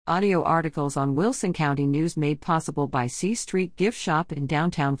Audio articles on Wilson County News made possible by C Street Gift Shop in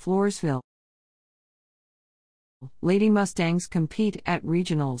downtown Floresville. Lady Mustangs compete at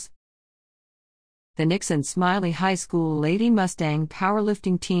regionals. The Nixon Smiley High School Lady Mustang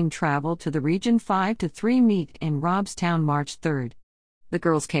powerlifting team traveled to the Region 5-3 meet in Robstown March 3. The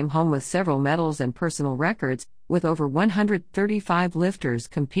girls came home with several medals and personal records, with over 135 lifters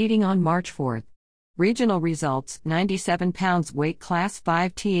competing on March 4. Regional results: 97 pounds weight class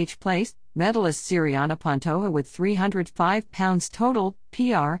 5th place, medalist Siriana Pantoja with 305 pounds total,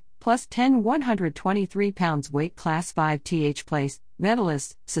 PR, plus 10 123 pounds weight class 5th place,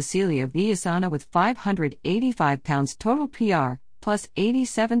 medalist Cecilia Villasana with 585 pounds total, PR, plus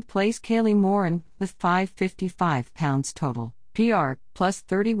 87th place Kaylee Morin with 555 pounds total, PR, plus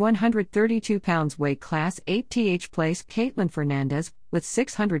 132 pounds weight class 8th place Caitlin Fernandez with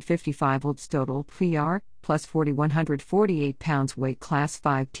 655 pounds total, PR, plus 148 pounds weight class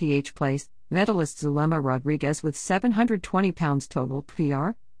 5th place, medalist Zulema Rodriguez with 720 pounds total, PR,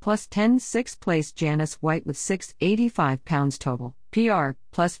 plus 6th place Janice White with 685 pounds total, PR,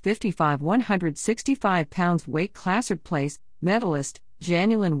 plus 165 pounds weight class 3rd place, medalist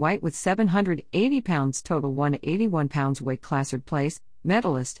Janulin White with 780 pounds total, 181 pounds weight class 3rd place,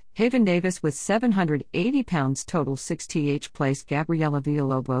 medalist Haven Davis with 780 pounds total, 6th place Gabriela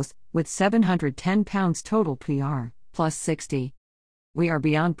Villalobos with 710 pounds total, PR, plus 60. We are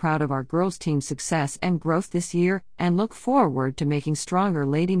beyond proud of our girls' team's success and growth this year, and look forward to making stronger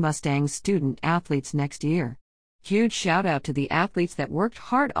Lady Mustangs student athletes next year. Huge shout out to the athletes that worked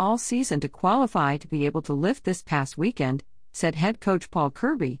hard all season to qualify to be able to lift this past weekend, said head coach Paul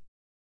Kirby.